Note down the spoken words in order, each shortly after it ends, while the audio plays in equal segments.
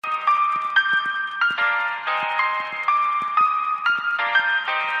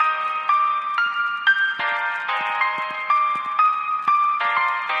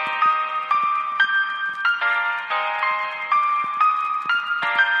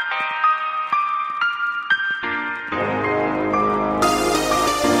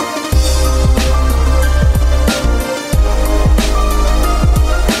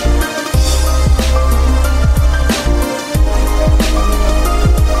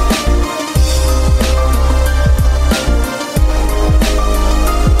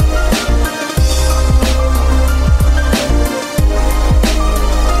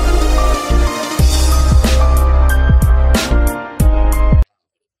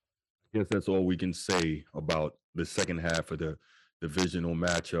I guess that's all we can say about the second half of the divisional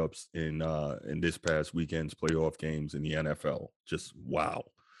matchups in this past weekend's playoff games in the NFL. Just wow.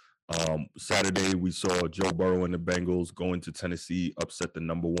 Saturday we saw Joe Burrow and the Bengals go into Tennessee, upset the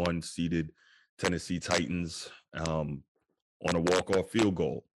number one seeded Tennessee Titans on a walk-off field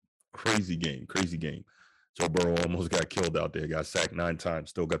goal. Crazy game, crazy game. Joe Burrow almost got killed out there, got sacked 9 times,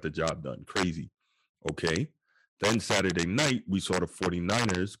 still got the job done. Crazy. Okay. Then Saturday night, we saw the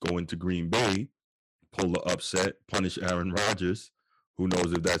 49ers go into Green Bay, pull the upset, punish Aaron Rodgers. Who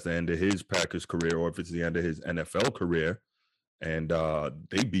knows if that's the end of his Packers career or if it's the end of his NFL career. And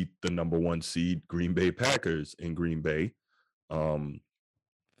they beat the number one seed Green Bay Packers in Green Bay. Um,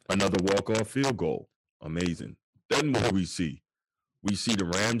 Another walk-off field goal. Amazing. Then what do we see? We see the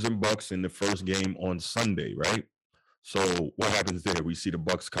Rams and Bucks in the first game on Sunday, right? So what happens there? We see the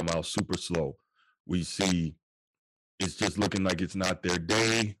Bucks come out super slow. We see it's just looking like it's not their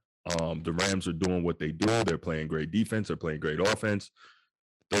day. The Rams are doing what they do. They're playing great defense. They're playing great offense.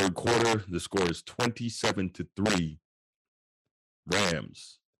 Third quarter, the score is 27-3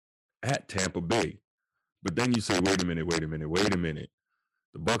 Rams at Tampa Bay. But then you say, wait a minute.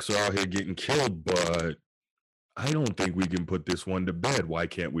 The Bucks are out here getting killed, but I don't think we can put this one to bed. Why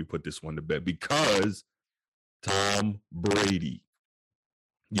can't we put this one to bed? Because Tom Brady.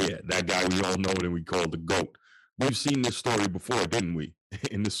 Yeah, that guy we all know that we call the GOAT. We've seen this story before, didn't we?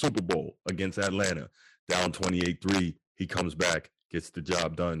 In the Super Bowl against Atlanta. Down 28-3, he comes back, gets the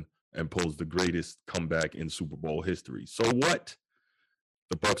job done, and pulls the greatest comeback in Super Bowl history. So what?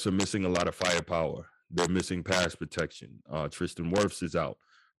 The Bucks are missing a lot of firepower. They're missing pass protection. Tristan Wirfs is out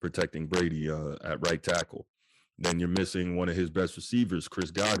protecting Brady at right tackle. Then you're missing one of his best receivers,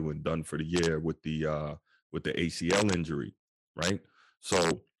 Chris Godwin, done for the year with the ACL injury, right?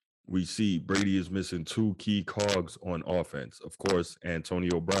 So we see Brady is missing two key cogs on offense. Of course,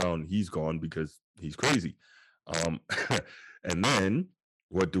 Antonio Brown, he's gone because he's crazy. Um, and then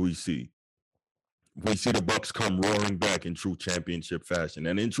what do we see? We see the Bucks come roaring back in true championship fashion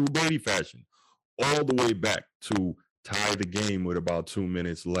and in true Brady fashion, all the way back to tie the game with about 2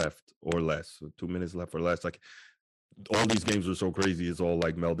 minutes left or less. 2 minutes left or less. Like all these games are so crazy, it's all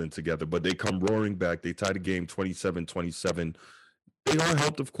like melding together. But they come roaring back. They tie the game 27-27. They are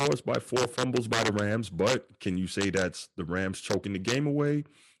helped, of course, by 4 fumbles by the Rams, but can you say that's the Rams choking the game away?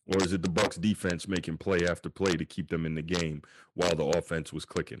 Or is it the Bucks defense making play after play to keep them in the game while the offense was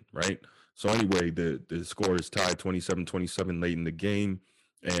clicking, right? So anyway, the score is tied 27-27 late in the game.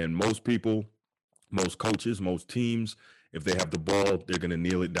 And most people, most coaches, most teams, if they have the ball, they're going to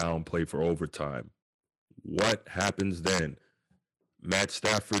kneel it down, play for overtime. What happens then? Matt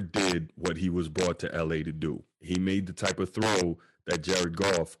Stafford did what he was brought to LA to do. He made the type of throw that Jared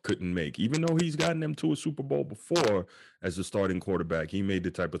Goff couldn't make. Even though he's gotten them to a Super Bowl before as a starting quarterback, he made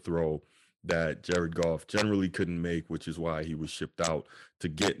the type of throw that Jared Goff generally couldn't make, which is why he was shipped out to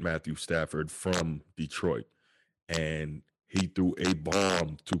get Matthew Stafford from Detroit. And he threw a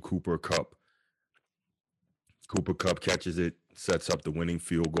bomb to Cooper Kupp. Cooper Kupp catches it, sets up the winning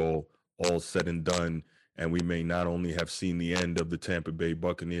field goal, all said and done. And we may not only have seen the end of the Tampa Bay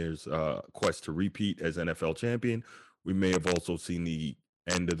Buccaneers' quest to repeat as NFL champion, we may have also seen the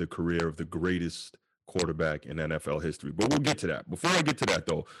end of the career of the greatest quarterback in NFL history. But we'll get to that. Before I get to that,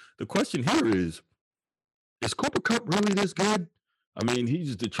 though, the question here is Cooper Kupp really this good? I mean,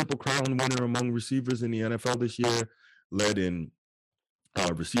 he's the Triple Crown winner among receivers in the NFL this year, led in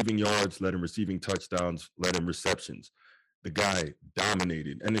receiving yards, led in receiving touchdowns, led in receptions. The guy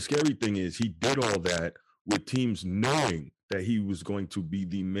dominated. And the scary thing is he did all that with teams knowing that he was going to be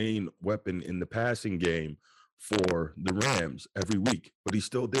the main weapon in the passing game for the Rams every week. But he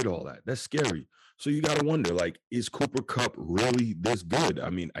still did all that. That's scary. So you got to wonder, like, is Cooper Kupp really this good? I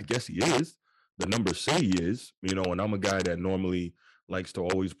mean, I guess he is. The numbers say he is, and I'm a guy that normally likes to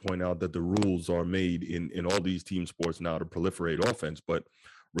always point out that the rules are made in all these team sports now to proliferate offense. But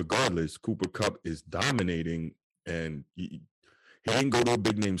regardless, Cooper Kupp is dominating, and he didn't go to a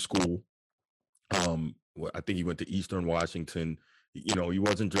big name school. I think he went to Eastern Washington. He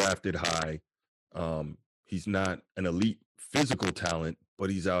wasn't drafted high. He's not an elite physical talent,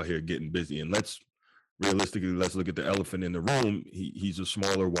 but he's out here getting busy. And let's look at the elephant in the room. He's a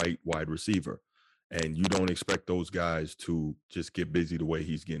smaller white wide receiver. And you don't expect those guys to just get busy the way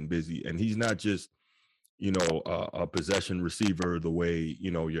he's getting busy. And he's not just, a possession receiver the way,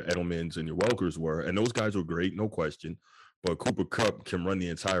 your Edelmans and your Welkers were. And those guys were great, no question. But Cooper Kupp can run the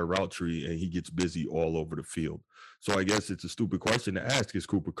entire route tree and he gets busy all over the field. So I guess it's a stupid question to ask, is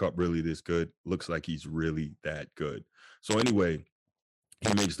Cooper Kupp really this good? Looks like he's really that good. So anyway,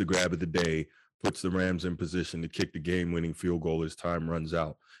 he makes the grab of the day, puts the Rams in position to kick the game-winning field goal as time runs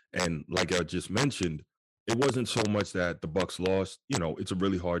out. And like I just mentioned, it wasn't so much that the Bucs lost. You know, it's a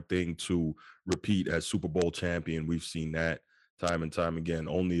really hard thing to repeat as Super Bowl champion. We've seen that time and time again.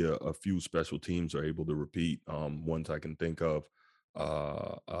 Only a few special teams are able to repeat. Ones I can think of,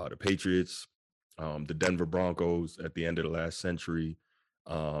 the Patriots, the Denver Broncos at the end of the last century,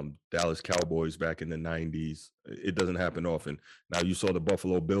 Dallas Cowboys back in the 90s. It doesn't happen often. Now, you saw the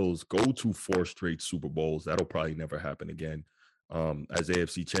Buffalo Bills go to 4 straight Super Bowls. That'll probably never happen again as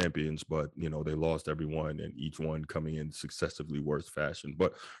AFC champions, but, you know, they lost every one, and each one coming in successively worse fashion.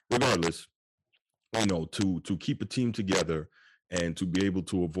 But regardless, you know, to keep a team together and to be able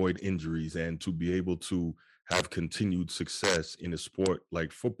to avoid injuries and to be able to have continued success in a sport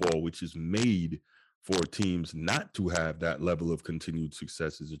like football, which is made for teams not to have that level of continued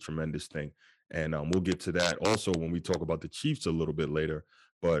success, is a tremendous thing. And we'll get to that also when we talk about the Chiefs a little bit later.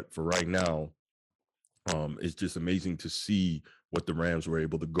 But for right now, it's just amazing to see what the Rams were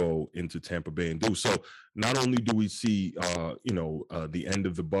able to go into Tampa Bay and do. So not only do we see, the end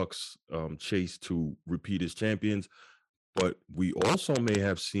of the Bucs chase to repeat as champions, but we also may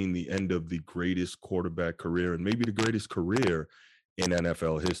have seen the end of the greatest quarterback career and maybe the greatest career in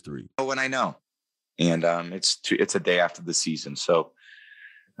NFL history. When I know, and it's a day after the season, so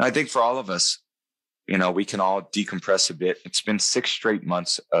I think for all of us, you know, we can all decompress a bit. It's been 6 straight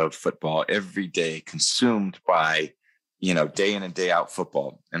months of football every day, consumed by, you know, day in and day out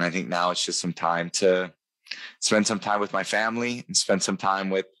football. And I think now it's just some time to spend some time with my family and spend some time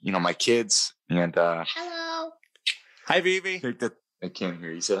with, you know, my kids. And hello. Hi, Vivi. I can't hear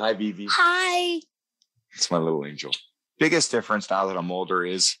you. You said hi, Vivi. Hi. It's my little angel. Biggest difference now that I'm older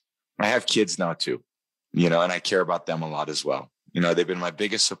is I have kids now too, you know, and I care about them a lot as well. You know, they've been my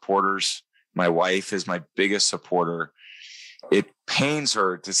biggest supporters. My wife is my biggest supporter. It pains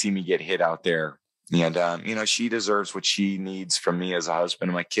her to see me get hit out there. And, you know, she deserves what she needs from me as a husband.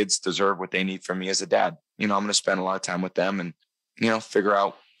 And my kids deserve what they need from me as a dad. You know, I'm going to spend a lot of time with them and, you know, figure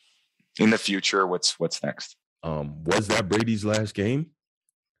out in the future what's next. Was that Brady's last game?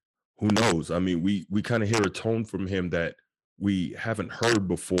 Who knows? I mean, we kind of hear a tone from him that we haven't heard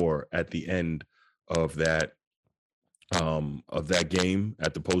before at the end of that game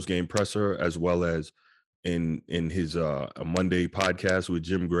at the post-game presser, as well as in his a Monday podcast with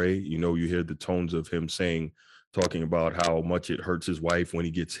Jim Gray. You know, you hear the tones of him talking about how much it hurts his wife when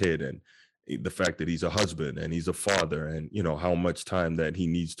he gets hit, and the fact that he's a husband and he's a father, and, you know, how much time that he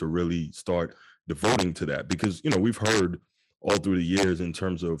needs to really start devoting to that. Because, you know, we've heard all through the years in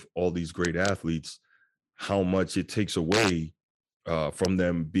terms of all these great athletes, how much it takes away from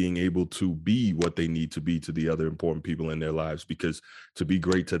them being able to be what they need to be to the other important people in their lives. Because to be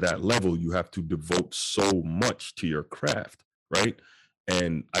great to that level, you have to devote so much to your craft, right?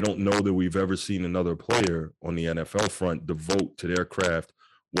 And I don't know that we've ever seen another player on the NFL front devote to their craft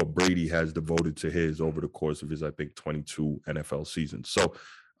what Brady has devoted to his over the course of his, I think, 22 NFL seasons. So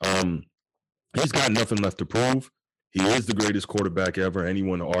he's got nothing left to prove. He is the greatest quarterback ever.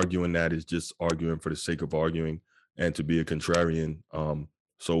 Anyone arguing that is just arguing for the sake of arguing and to be a contrarian.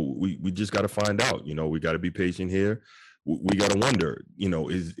 So we just got to find out. You know, we got to be patient here. We got to wonder, you know,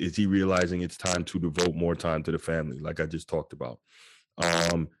 is he realizing it's time to devote more time to the family, like I just talked about?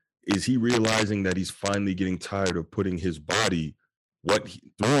 Is he realizing that he's finally getting tired of putting his body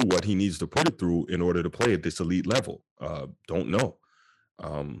through what he needs to put it through in order to play at this elite level? Don't know.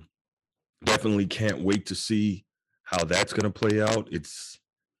 Definitely can't wait to see how that's going to play out.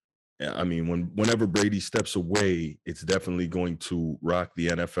 I mean, whenever Brady steps away, it's definitely going to rock the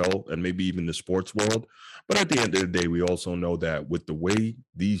NFL and maybe even the sports world. But at the end of the day, we also know that with the way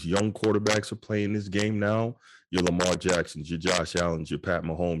these young quarterbacks are playing this game now, your Lamar Jacksons, your Josh Allens, your Pat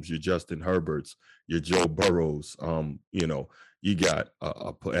Mahomes, your Justin Herberts, your Joe Burrows, you know, you got,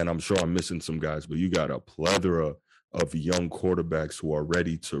 and I'm sure I'm missing some guys, but you got a plethora of young quarterbacks who are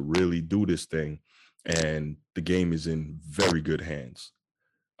ready to really do this thing. And the game is in very good hands.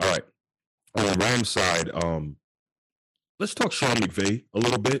 All right. On the Rams side, let's talk Sean McVay a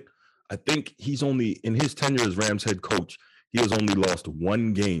little bit. I think he's only, in his tenure as Rams head coach, he has only lost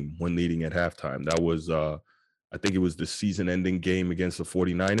 1 game when leading at halftime. That was, I think it was the season-ending game against the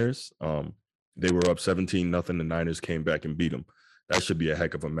 49ers. They were up 17-0. The Niners came back and beat them. That should be a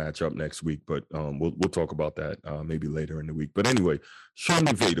heck of a matchup next week, but we'll talk about that maybe later in the week. But anyway, Sean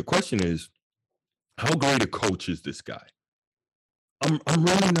McVay, the question is, how great a coach is this guy? I'm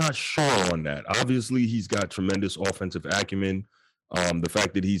really not sure on that. Obviously, he's got tremendous offensive acumen. The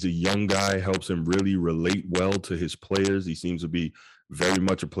fact that he's a young guy helps him really relate well to his players. He seems to be very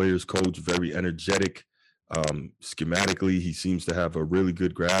much a player's coach, very energetic. Schematically, he seems to have a really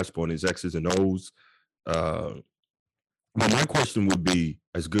good grasp on his X's and O's. Uh, but my question would be,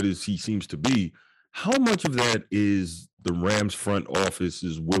 as good as he seems to be, how much of that is the Rams front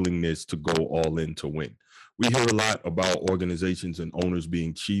office's willingness to go all in to win? We hear a lot about organizations and owners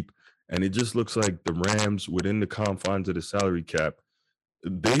being cheap, and it just looks like the Rams, within the confines of the salary cap,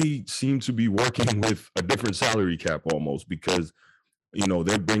 they seem to be working with a different salary cap almost, because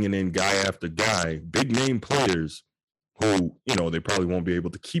they're bringing in guy after guy, big name players who, they probably won't be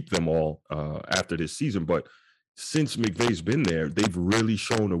able to keep them all after this season. But since McVay's been there, they've really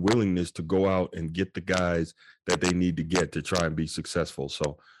shown a willingness to go out and get the guys that they need to get to try and be successful.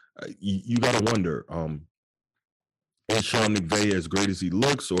 So you got to wonder, is Sean McVay as great as he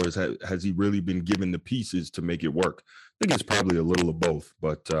looks, or has he really been given the pieces to make it work? I think it's probably a little of both,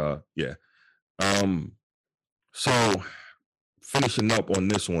 but yeah. So finishing up on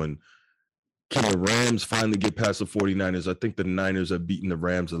this one, can the Rams finally get past the 49ers? I think the Niners have beaten the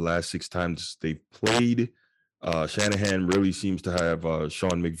Rams the last 6 times they've played. Shanahan really seems to have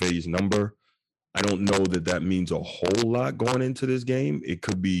Sean McVay's number. I don't know that means a whole lot going into this game. It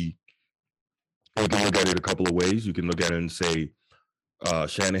could be, you can look at it a couple of ways. You can look at it and say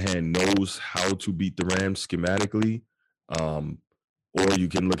Shanahan knows how to beat the Rams schematically. Or you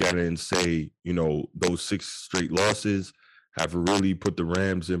can look at it and say, those 6 straight losses have really put the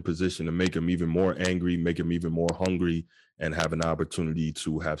Rams in position to make them even more angry, make them even more hungry, and have an opportunity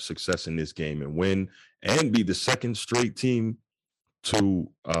to have success in this game and win, and be the second straight team to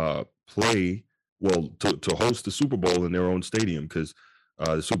play, to host the Super Bowl in their own stadium, because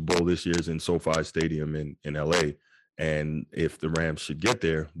the Super Bowl this year is in SoFi Stadium in LA. And if the Rams should get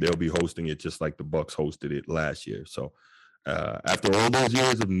there, they'll be hosting it just like the Bucs hosted it last year. So after all those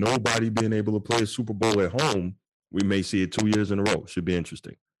years of nobody being able to play a Super Bowl at home, we may see it 2 years in a row. Should be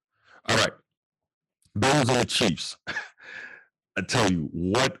interesting. All right. Bills and the Chiefs. I tell you,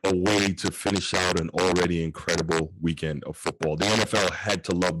 what a way to finish out an already incredible weekend of football. The NFL had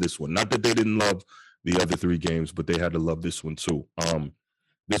to love this one. Not that they didn't love the other 3 games, but they had to love this one too.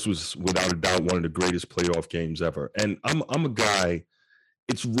 This was without a doubt one of the greatest playoff games ever. And I'm a guy,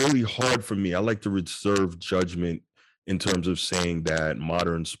 it's really hard for me. I like to reserve judgment in terms of saying that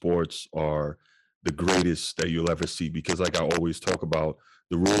modern sports are the greatest that you'll ever see, because like I always talk about,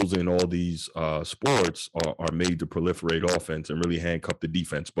 the rules in all these sports are made to proliferate offense and really handcuff the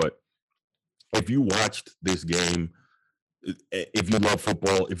defense. But if you watched this game, if you love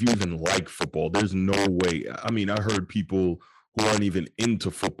football, if you even like football, there's no way. I mean, I heard people who aren't even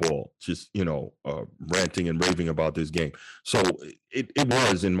into football just, ranting and raving about this game. So it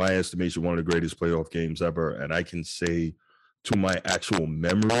was, in my estimation, one of the greatest playoff games ever. And I can say, to my actual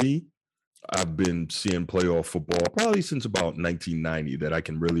memory, I've been seeing playoff football probably since about 1990 that I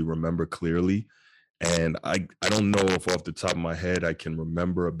can really remember clearly. And I don't know if off the top of my head I can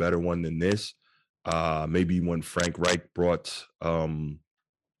remember a better one than this. Maybe when Frank Reich brought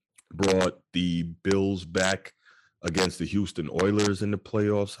the Bills back against the Houston Oilers in the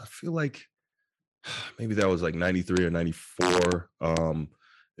playoffs. I feel like maybe that was like 93 or 94.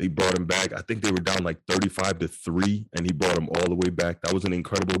 They brought him back. I think they were down like 35-3, and he brought them all the way back. That was an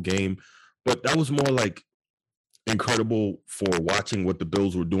incredible game. But that was more like incredible for watching what the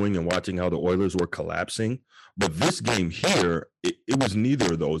Bills were doing and watching how the Oilers were collapsing. But this game here, it was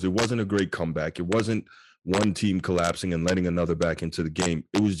neither of those. It wasn't a great comeback. It wasn't one team collapsing and letting another back into the game.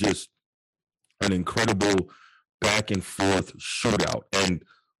 It was just an incredible back and forth shootout. And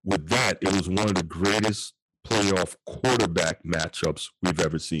with that, it was one of the greatest playoff quarterback matchups we've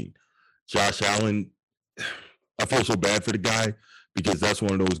ever seen. Josh Allen, I feel so bad for the guy, because that's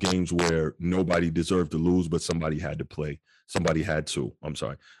one of those games where nobody deserved to lose, but somebody had to play. Somebody had to. I'm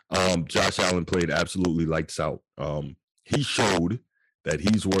sorry. Josh Allen played absolutely lights out. He showed that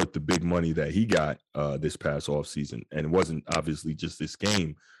he's worth the big money that he got this past offseason. And it wasn't obviously just this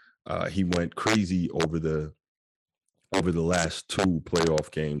game. He went crazy over the last 2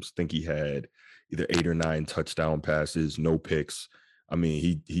 playoff games. I think he had either 8 or 9 touchdown passes, no picks. I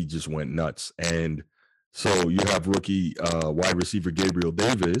mean, he just went nuts. And so you have rookie wide receiver Gabriel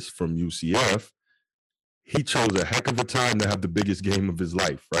Davis from UCF. He chose a heck of a time to have the biggest game of his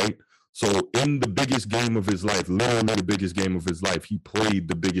life, right? So in the biggest game of his life, literally the biggest game of his life, he played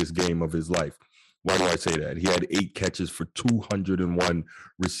the biggest game of his life. Why do I say that? He had 8 catches for 201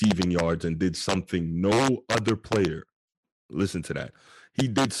 receiving yards and did something no other player, listen to that, he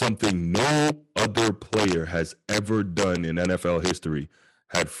did something no other player has ever done in NFL history.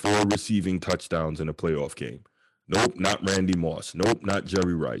 Had 4 receiving touchdowns in a playoff game. Nope, not Randy Moss. Nope, not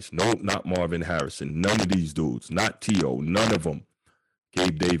Jerry Rice. Nope, not Marvin Harrison. None of these dudes. Not T.O. None of them.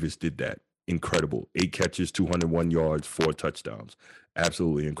 Gabe Davis did that. incredible. 8 catches, 201 yards, 4 touchdowns.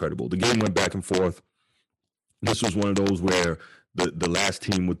 Absolutely incredible. The game went back and forth. This was one of those where the last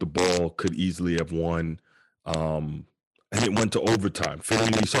team with the ball could easily have won. And it went to overtime.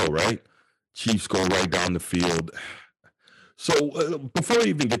 Fairly so, right? Chiefs go right down the field. So before we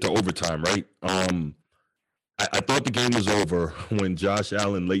even get to overtime, right? I thought the game was over when Josh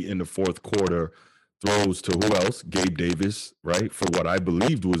Allen late in the fourth quarter throws to who else? Gabe Davis, right? For what I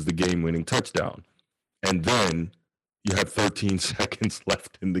believed was the game-winning touchdown. And then you have 13 seconds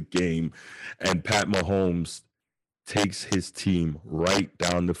left in the game, and Pat Mahomes takes his team right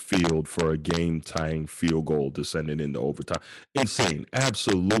down the field for a game-tying field goal to send it into overtime. Insane.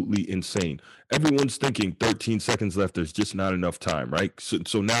 Absolutely insane. Everyone's thinking 13 seconds left, there's just not enough time, right?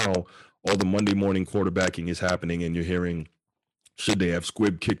 So now all the Monday morning quarterbacking is happening, and you're hearing, should they have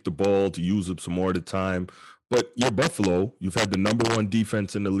squib kicked the ball to use up some more of the time? But you're Buffalo. You've had the number one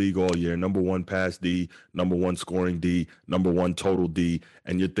defense in the league all year, number one pass D, number one scoring D, number one total D.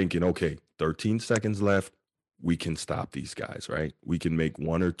 And you're thinking, okay, 13 seconds left. We can stop these guys, right? We can make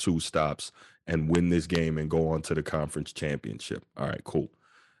 1 or 2 stops and win this game and go on to the conference championship. All right, cool.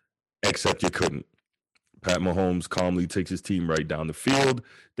 Except you couldn't. Pat Mahomes calmly takes his team right down the field.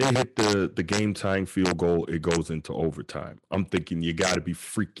 They hit the game-tying field goal. It goes into overtime. I'm thinking, you got to be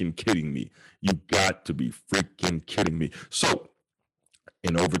freaking kidding me. You got to be freaking kidding me. So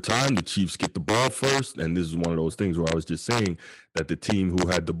in overtime, the Chiefs get the ball first, and this is one of those things where I was just saying that the team who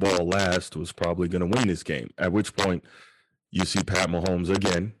had the ball last was probably going to win this game, at which point you see Pat Mahomes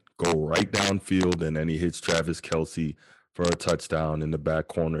again go right downfield, and then he hits Travis Kelce for a touchdown in the back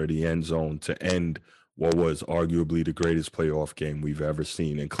corner of the end zone to end what was arguably the greatest playoff game we've ever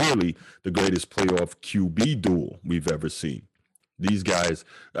seen, and clearly the greatest playoff QB duel we've ever seen. These guys,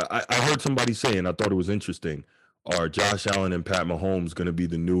 I heard somebody say, and I thought it was interesting, are Josh Allen and Pat Mahomes going to be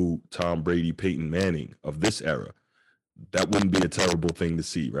the new Tom Brady, Peyton Manning of this era? That wouldn't be a terrible thing to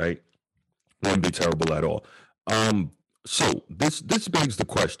see, right? Wouldn't be terrible at all. So this begs the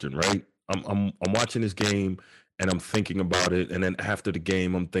question, right? I'm watching this game and I'm thinking about it, and then after the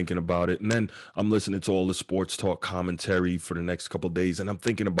game I'm thinking about it, and then I'm listening to all the sports talk commentary for the next couple of days, and I'm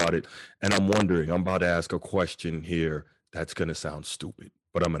thinking about it, and I'm wondering. I'm about to ask a question here that's gonna sound stupid,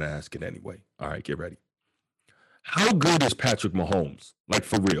 but I'm gonna ask it anyway. All right, get ready. How good is Patrick Mahomes? Like,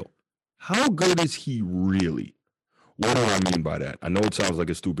 for real? How good is he really? What do I mean by that? I know it sounds like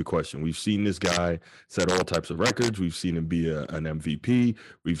a stupid question. We've seen this guy set all types of records. We've seen him be an MVP.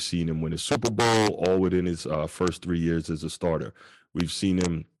 We've seen him win a Super Bowl, all within his first 3 years as a starter. We've seen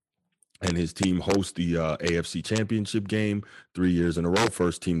him and his team host the AFC Championship game 3 years in a row.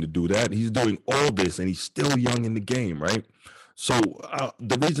 First team to do that. He's doing all this, and he's still young in the game, right? So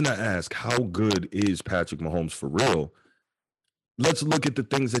the reason I ask, how good is Patrick Mahomes for real? Let's look at the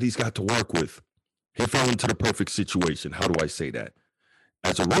things that he's got to work with. He fell into the perfect situation. How do I say that?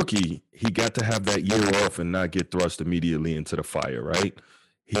 As a rookie, he got to have that year off and not get thrust immediately into the fire, right?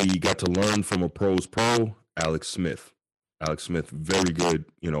 He got to learn from a pro's pro, Alex Smith. Alex Smith, very good,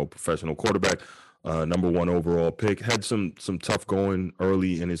 professional quarterback, number one overall pick. Had some tough going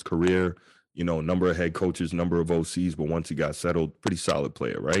early in his career, number of head coaches, number of OCs, but once he got settled, pretty solid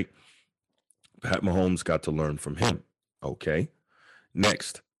player, right? Pat Mahomes got to learn from him. Okay.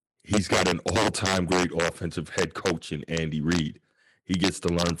 Next, he's got an all-time great offensive head coach in Andy Reid. He gets to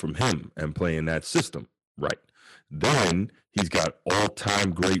learn from him and play in that system, right? Then he's got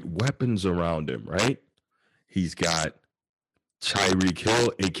all-time great weapons around him, right? He's got Tyreek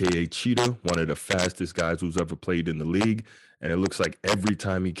Hill, a.k.a. Cheetah, one of the fastest guys who's ever played in the league. And it looks like every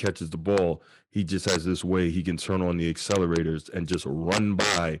time he catches the ball, he just has this way he can turn on the accelerators and just run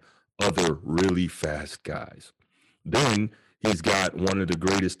by other really fast guys. Then he's got one of the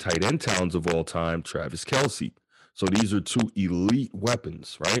greatest tight end talents of all time, Travis Kelce. So these are 2 elite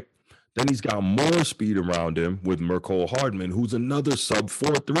weapons, right? Then he's got more speed around him with Mecole Hardman, who's another sub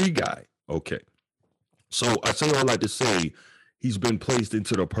 4.3 guy. Okay. So I say all that to say, he's been placed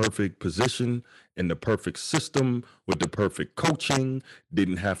into the perfect position in the perfect system with the perfect coaching,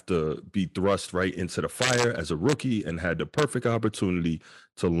 didn't have to be thrust right into the fire as a rookie, and had the perfect opportunity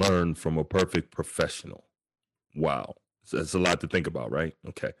to learn from a perfect professional. Wow. So that's a lot to think about, right?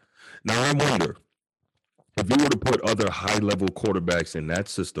 Okay. Now I wonder, if you were to put other high-level quarterbacks in that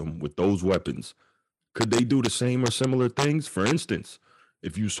system with those weapons, could they do the same or similar things? For instance,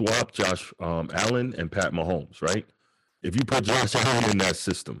 if you swap Josh Allen and Pat Mahomes, right? If you put Josh Allen in that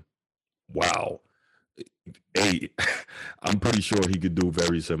system, wow. Hey, I'm pretty sure he could do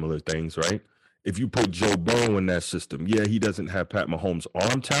very similar things, right? If you put Joe Burrow in that system, yeah, he doesn't have Pat Mahomes'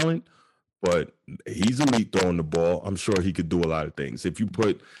 arm talent, but he's elite throwing the ball. I'm sure he could do a lot of things. If you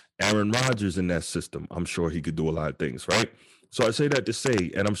put Aaron Rodgers in that system, I'm sure he could do a lot of things, right? So I say that to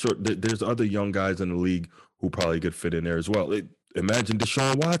say, and I'm sure there's other young guys in the league who probably could fit in there as well. Imagine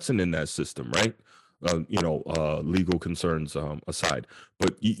Deshaun Watson in that system, right? Legal concerns aside,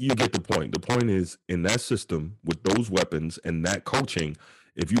 but you get the point. The point is, in that system with those weapons and that coaching,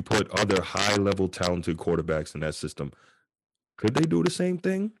 if you put other high-level talented quarterbacks in that system, could they do the same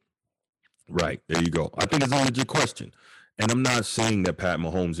thing? Right. There you go. I think it's a legit question. And I'm not saying that Pat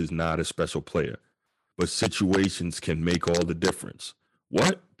Mahomes is not a special player, but situations can make all the difference.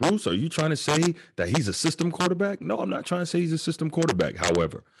 What, Bruce? Are you trying to say that he's a system quarterback? No, I'm not trying to say he's a system quarterback.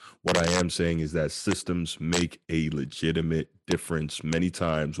 However, what I am saying is that systems make a legitimate difference many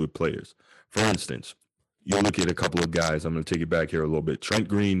times with players. For instance, you look at a couple of guys. I'm going to take it back here a little bit. Trent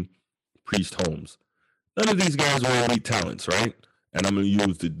Green, Priest Holmes. None of these guys are elite talents, right? And I'm going to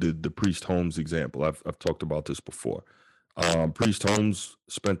use the Priest Holmes example. I've talked about this before. Priest Holmes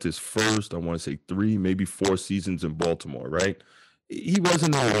spent his first, I want to say 3, maybe 4 seasons in Baltimore, right? He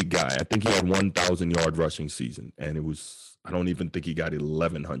wasn't an elite guy. I think he had 1,000-yard rushing season, and I don't even think he got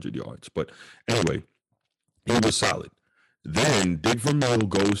 1,100 yards. But anyway, he was solid. Then Dick Vermeil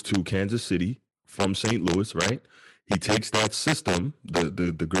goes to Kansas City from St. Louis, right? He takes that system,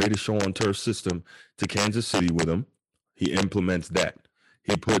 the greatest show on turf system, to Kansas City with him. He implements that.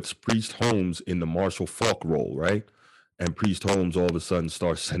 He puts Priest Holmes in the Marshall Faulk role, right? And Priest Holmes all of a sudden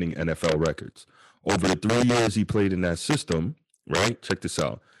starts setting NFL records. Over the 3 years he played in that system, right? Check this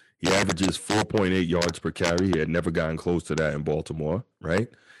out. He averages 4.8 yards per carry. He had never gotten close to that in Baltimore, right?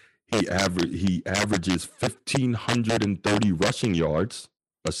 He averages 1,530 rushing yards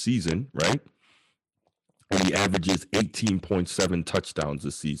a season, right? And he averages 18.7 touchdowns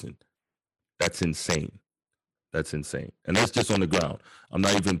a season. That's insane. That's insane. And that's just on the ground. I'm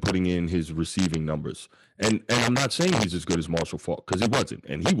not even putting in his receiving numbers. And I'm not saying he's as good as Marshall Faulk, because he wasn't,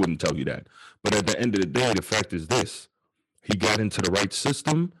 and he wouldn't tell you that. But at the end of the day, the fact is this. He got into the right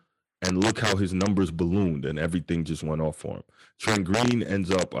system, and look how his numbers ballooned, and everything just went off for him. Trent Green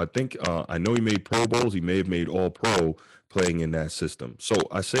ends up, I know he made Pro Bowls. He may have made All-Pro playing in that system. So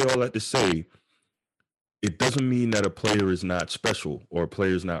I say all that to say, it doesn't mean that a player is not special or a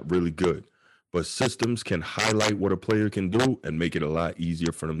player is not really good, but systems can highlight what a player can do and make it a lot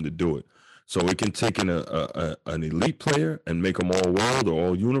easier for them to do it. So it can take an elite player and make them all world or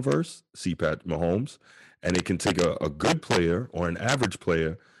all universe, see Pat Mahomes, and it can take a good player or an average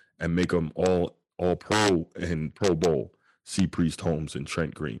player and make them all pro and Pro Bowl, see Priest Holmes and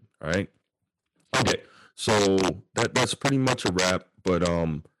Trent Green. All right. Okay, so that's pretty much a wrap. But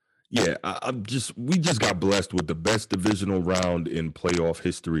yeah, we just got blessed with the best divisional round in playoff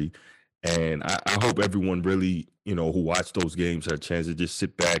history, and I hope everyone really, who watched those games had a chance to just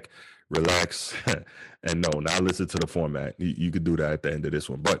sit back, relax, and not listen to the format. You could do that at the end of this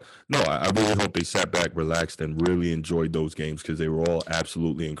one, but no, I really hope they sat back, relaxed, and really enjoyed those games because they were all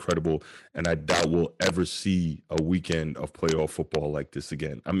absolutely incredible. And I doubt we'll ever see a weekend of playoff football like this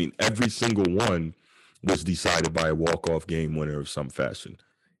again. I mean, every single one was decided by a walk-off game winner of some fashion.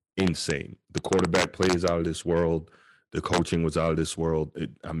 Insane. The quarterback play is out of this world. The coaching was out of this world.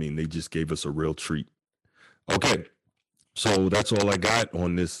 They just gave us a real treat. Okay, so that's all I got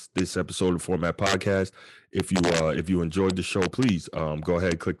on this episode of Format Podcast. If you enjoyed the show, please go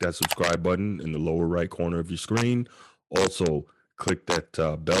ahead, click that subscribe button in the lower right corner of your screen. Also, click that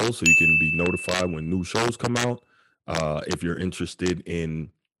bell so you can be notified when new shows come out. If you're interested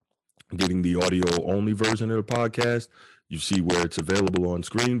in getting the audio only version of the podcast, you see where it's available on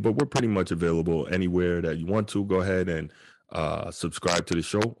screen, but we're pretty much available anywhere that you want to. Go ahead and subscribe to the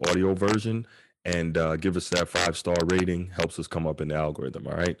show, audio version, and give us that 5-star rating. Helps us come up in the algorithm.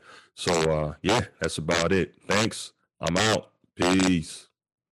 All right. So yeah, that's about it. Thanks. I'm out. Peace.